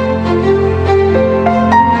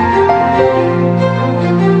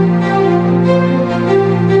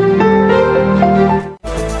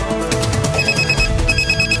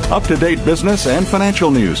 Up-to-date business and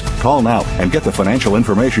financial news. Call now and get the financial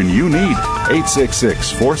information you need.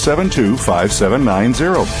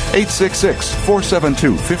 866-472-5790.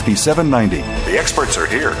 866-472-5790. The experts are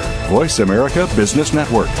here. Voice America Business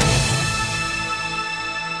Network.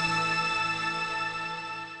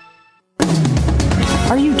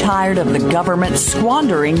 Are you tired of the government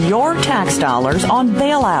squandering your tax dollars on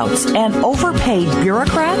bailouts and overpaid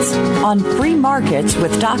bureaucrats? On Free Markets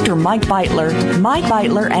with Dr. Mike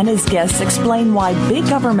Beitler and his guests explain why big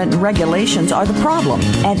government regulations are the problem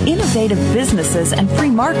and innovative businesses and free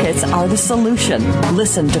markets are the solution.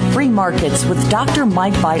 Listen to Free Markets with Dr.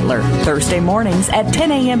 Mike Beitler, Thursday mornings at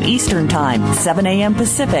 10 a.m. Eastern Time, 7 a.m.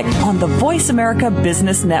 Pacific on the Voice America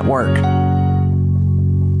Business Network.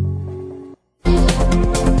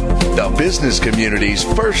 The business community's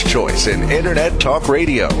first choice in Internet Talk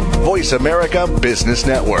Radio. Voice America Business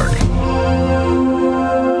Network.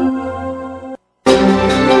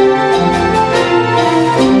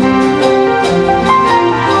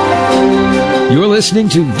 You're listening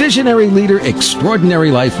to Visionary Leader, Extraordinary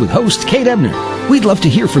Life with host Kate Ebner. We'd love to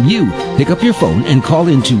hear from you. Pick up your phone and call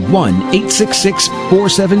into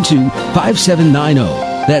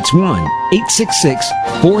 1-866-472-5790. That's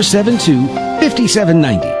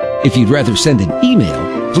 1-866-472-5790. If you'd rather send an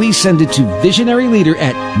email, please send it to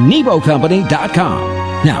visionaryleader@nebocompany.com.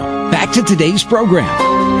 Now, back to today's program.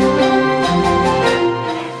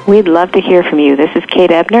 We'd love to hear from you. This is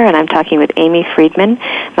Kate Ebner, and I'm talking with Amy Friedman,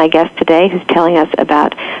 my guest today, who's telling us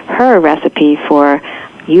about her recipe for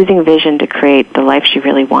using vision to create the life she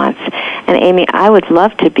really wants. And Amy, I would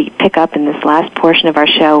love to pick up in this last portion of our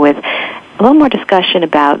show with a little more discussion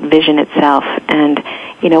about vision itself and,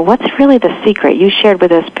 what's really the secret? You shared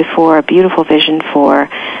with us before a beautiful vision for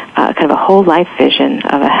kind of a whole life vision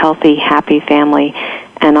of a healthy, happy family,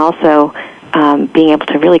 and also being able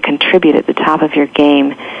to really contribute at the top of your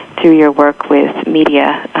game through your work with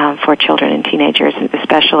media for children and teenagers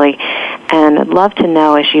especially. And I'd love to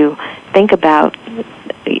know, as you think about,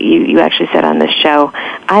 you actually said on this show,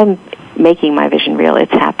 I'm making my vision real,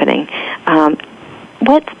 it's happening.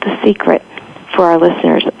 What's the secret for our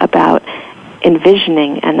listeners about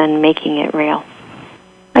envisioning and then making it real?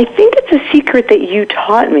 I think it's a secret that you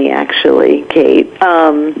taught me, actually, Kate.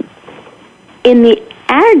 In the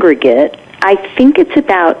aggregate, I think it's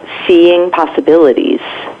about seeing possibilities.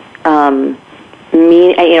 In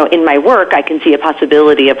my work, I can see a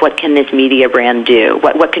possibility of what can this media brand do?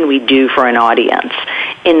 What can we do for an audience?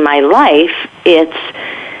 In my life, it's,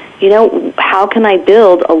 how can I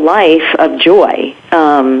build a life of joy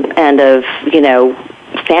and of,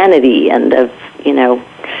 sanity and of,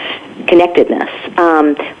 connectedness.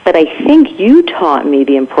 But I think you taught me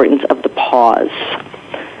the importance of the pause,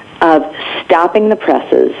 of stopping the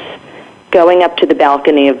presses, going up to the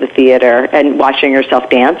balcony of the theater and watching yourself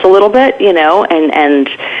dance a little bit, and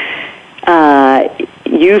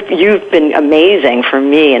you've been amazing for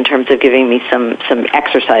me in terms of giving me some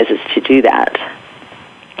exercises to do that.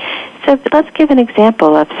 So let's give an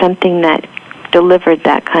example of something that delivered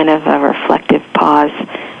that kind of a reflective pause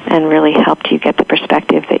and really helped you get the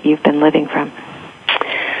perspective that you've been living from.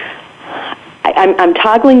 I'm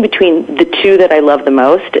toggling between the two that I love the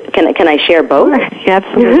most. Can I share both? Yeah,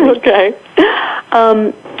 absolutely. Okay.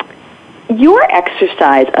 Your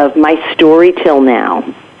exercise of my story till now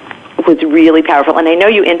was really powerful, and I know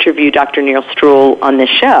you interviewed Dr. Neil Struhl on this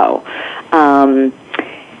show.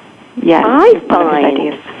 Yes, I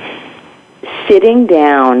find sitting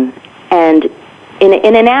down and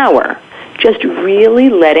in an hour, just really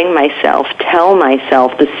letting myself tell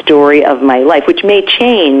myself the story of my life, which may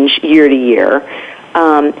change year to year,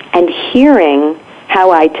 and hearing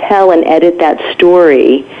how I tell and edit that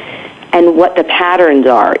story and what the patterns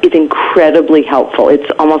are is incredibly helpful. It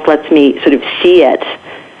almost lets me sort of see it,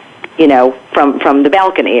 from the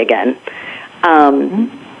balcony again.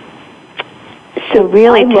 So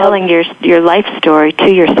really telling your life story to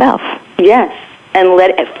yourself. Yes, and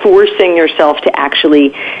forcing yourself to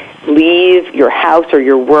actually leave your house or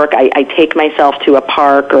your work. I take myself to a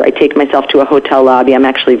park or I take myself to a hotel lobby. I'm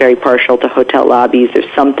actually very partial to hotel lobbies.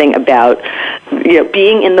 There's something about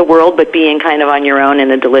being in the world but being kind of on your own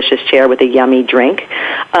in a delicious chair with a yummy drink.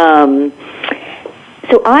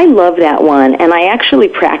 So I love that one, and I actually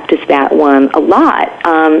practice that one a lot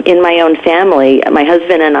in my own family. My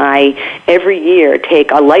husband and I, every year,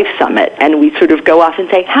 take a life summit, and we sort of go off and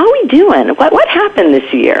say, how are we doing? What happened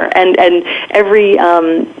this year? And every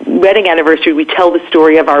wedding anniversary, we tell the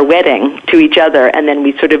story of our wedding to each other, and then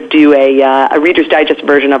we sort of do a Reader's Digest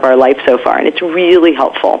version of our life so far, and it's really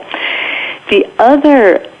helpful. The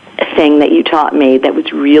other thing that you taught me that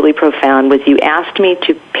was really profound was you asked me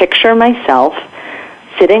to picture myself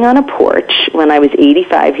sitting on a porch when I was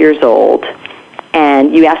 85 years old,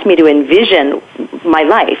 and you asked me to envision my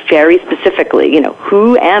life very specifically.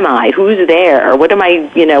 Who am I? Who's there? What am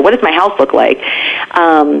I? What does my house look like?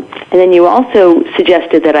 And then you also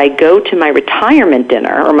suggested that I go to my retirement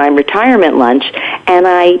dinner or my retirement lunch, and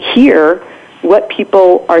I hear what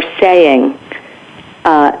people are saying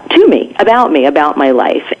to me, about my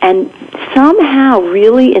life. And somehow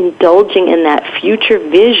really indulging in that future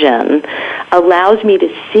vision allows me to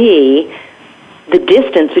see the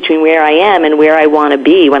distance between where I am and where I want to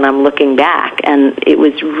be when I'm looking back. And it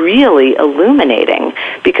was really illuminating,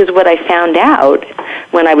 because what I found out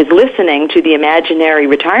when I was listening to the imaginary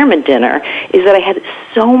retirement dinner is that I had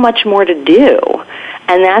so much more to do.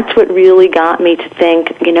 And that's what really got me to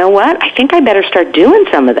think, you know what, I think I better start doing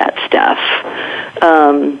some of that stuff.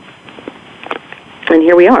 And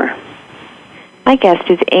here we are. My guest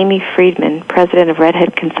is Amy Friedman, president of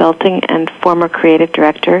Redhead Consulting and former creative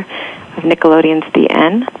director of Nickelodeon's The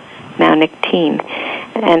N, now Nick Teen.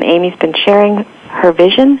 And Amy's been sharing her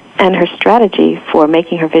vision and her strategy for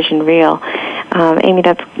making her vision real. Amy,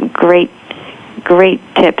 that's great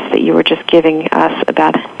tips that you were just giving us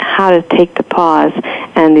about how to take the pause,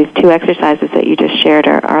 and these two exercises that you just shared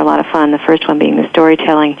are a lot of fun. The first one being the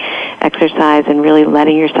storytelling exercise and really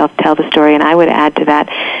letting yourself tell the story, and I would add to that,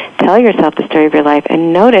 tell yourself the story of your life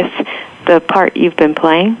and notice the part you've been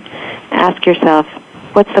playing. Ask yourself,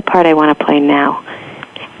 what's the part I want to play now?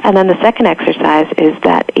 And then the second exercise is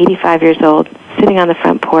that 85 years old, sitting on the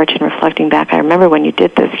front porch and reflecting back. I remember when you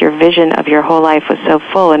did this, your vision of your whole life was so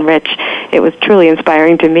full and rich. It was truly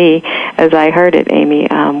inspiring to me as I heard it, Amy,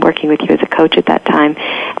 working with you as a coach at that time.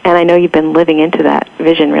 And I know you've been living into that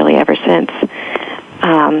vision really ever since.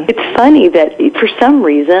 It's funny that for some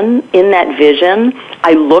reason in that vision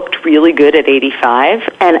I looked really good at 85,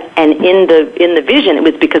 and in the vision it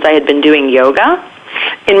was because I had been doing yoga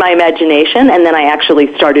in my imagination, and then I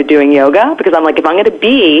actually started doing yoga because I'm like, if I'm going to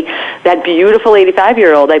be that beautiful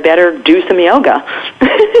 85-year-old, I better do some yoga.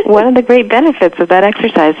 One of the great benefits of that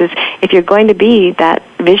exercise is if you're going to be that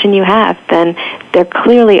vision you have, then there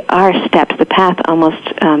clearly are steps. The path almost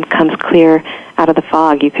comes clear out of the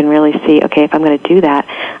fog. You can really see, okay, if I'm going to do that,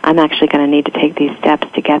 I'm actually going to need to take these steps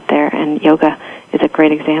to get there, and yoga is a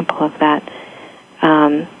great example of that.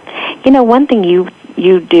 One thing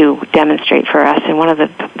you do demonstrate for us, and one of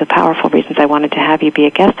the powerful reasons I wanted to have you be a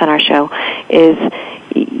guest on our show, is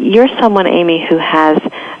you're someone, Amy, who has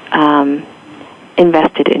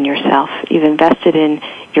invested in yourself. You've invested in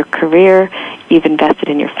your career, you've invested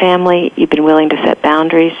in your family, you've been willing to set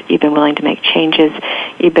boundaries, you've been willing to make changes,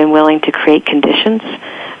 you've been willing to create conditions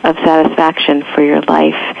of satisfaction for your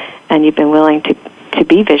life, and you've been willing to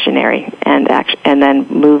be visionary and then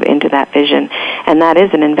move into that vision. And that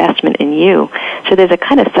is an investment in you. So there's a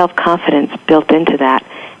kind of self-confidence built into that.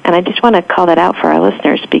 And I just want to call that out for our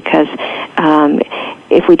listeners, because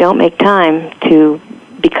if we don't make time to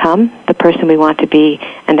become the person we want to be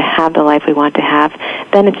and to have the life we want to have,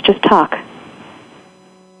 then it's just talk.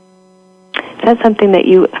 Is that something that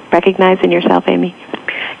you recognize in yourself, Amy?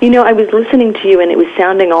 I was listening to you, and it was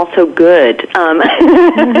sounding all so good.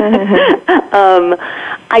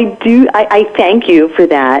 I thank you for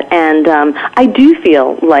that, and I do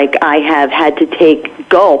feel like I have had to take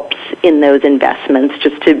gulps in those investments.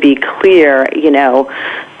 Just to be clear,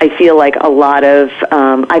 I feel like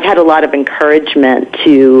I've had a lot of encouragement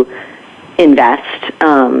to invest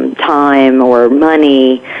time or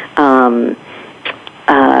money.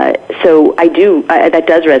 So I do. That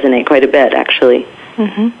does resonate quite a bit, actually.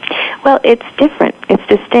 Mm-hmm. Well, it's different. It's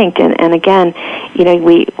distinct. And again,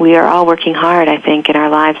 we are all working hard, I think, in our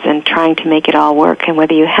lives and trying to make it all work. And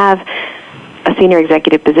whether you have a senior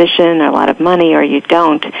executive position, a lot of money, or you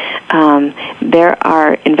don't, there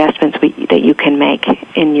are investments that you can make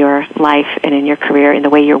in your life and in your career, in the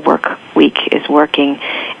way your work week is working,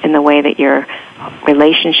 in the way that your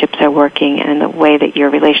relationships are working, and in the way that your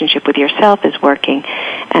relationship with yourself is working.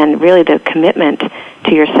 And really the commitment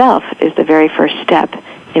to yourself is the very first step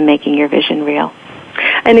in making your vision real.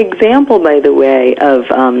 An example, by the way, of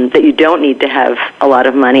that you don't need to have a lot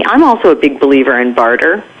of money. I'm also a big believer in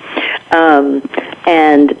barter.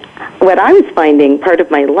 And what I was finding, part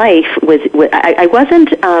of my life was I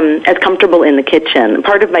wasn't as comfortable in the kitchen.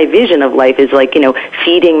 Part of my vision of life is like,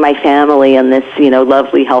 feeding my family in this,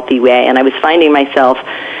 lovely, healthy way. And I was finding myself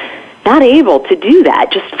not able to do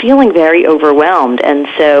that, just feeling very overwhelmed. And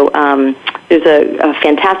so there's a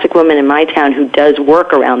fantastic woman in my town who does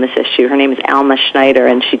work around this issue. Her name is Alma Schneider,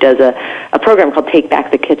 and she does a program called Take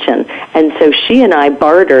Back the Kitchen. And so she and I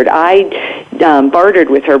bartered. I bartered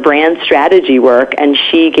with her brand strategy work, and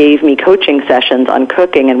she gave me coaching sessions on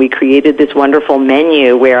cooking, and we created this wonderful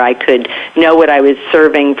menu where I could know what I was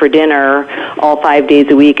serving for dinner all 5 days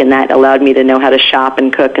a week, and that allowed me to know how to shop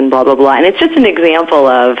and cook and blah, blah, blah. And it's just an example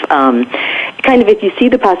of kind of if you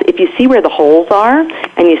see where the holes are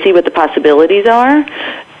and you see what the possibilities are,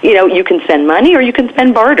 you can spend money or you can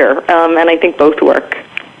spend barter, and I think both work.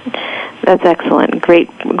 That's excellent.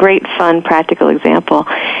 Great, fun, practical example.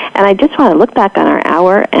 And I just want to look back on our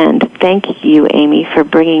hour and thank you, Amy, for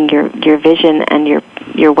bringing your vision and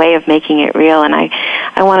your way of making it real. And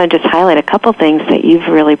I want to just highlight a couple things that you've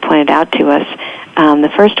really pointed out to us.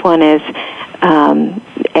 The first one is,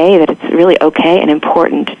 that it's really okay and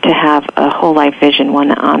important to have a whole life vision, one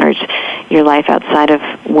that honors your life outside of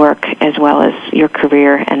work as well as your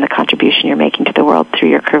career and the contribution you're making to the world through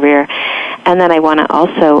your career. And then I want to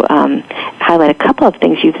also highlight a couple of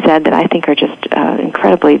things you've said that I think are just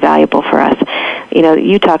incredibly valuable for us.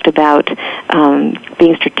 You talked about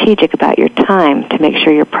being strategic about your time to make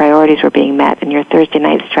sure your priorities were being met, and your Thursday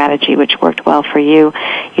night strategy, which worked well for you.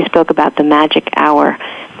 You spoke about the magic hour,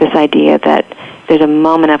 this idea that there's a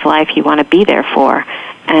moment of life you want to be there for,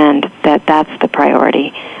 and that's the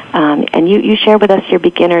priority. And you shared with us your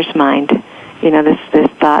beginner's mind, this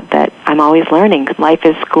thought that I'm always learning. Life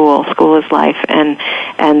is school is life, and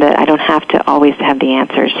that I don't have to always have the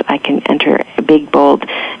answers. I can enter big, bold,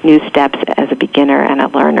 new steps as a beginner and a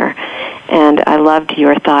learner. And I loved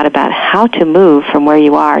your thought about how to move from where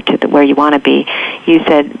you are to where you want to be. You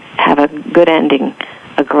said have a good ending,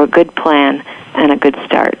 a good plan, and a good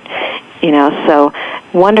start. So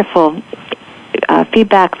wonderful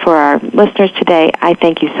feedback for our listeners today. I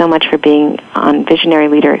thank you so much for being on Visionary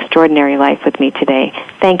Leader Extraordinary Life with me today.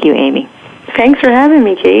 Thank you, Amy. Thanks for having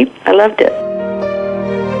me, Kate. I loved it.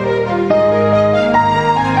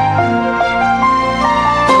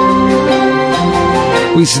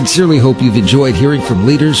 We sincerely hope you've enjoyed hearing from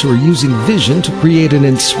leaders who are using vision to create an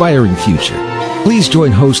inspiring future. Please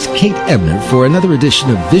join host Kate Ebner for another edition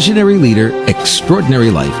of Visionary Leader Extraordinary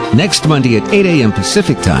Life next Monday at 8 a.m.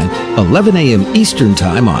 Pacific Time, 11 a.m. Eastern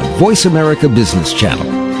Time on Voice America Business Channel.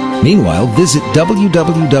 Meanwhile, visit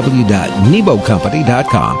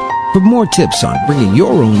www.nebocompany.com for more tips on bringing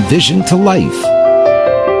your own vision to life.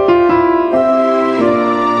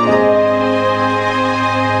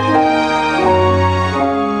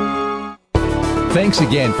 Thanks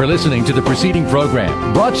again for listening to the preceding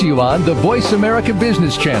program, brought to you on the Voice America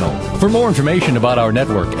Business Channel. For more information about our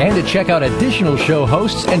network and to check out additional show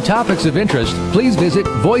hosts and topics of interest, please visit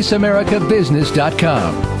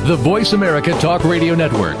voiceamericabusiness.com. The Voice America Talk Radio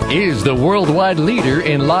Network is the worldwide leader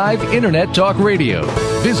in live Internet talk radio.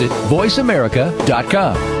 Visit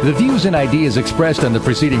voiceamerica.com. The views and ideas expressed on the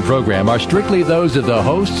preceding program are strictly those of the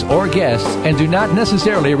hosts or guests and do not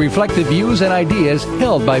necessarily reflect the views and ideas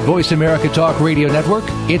held by Voice America Talk Radio Network,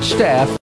 its staff,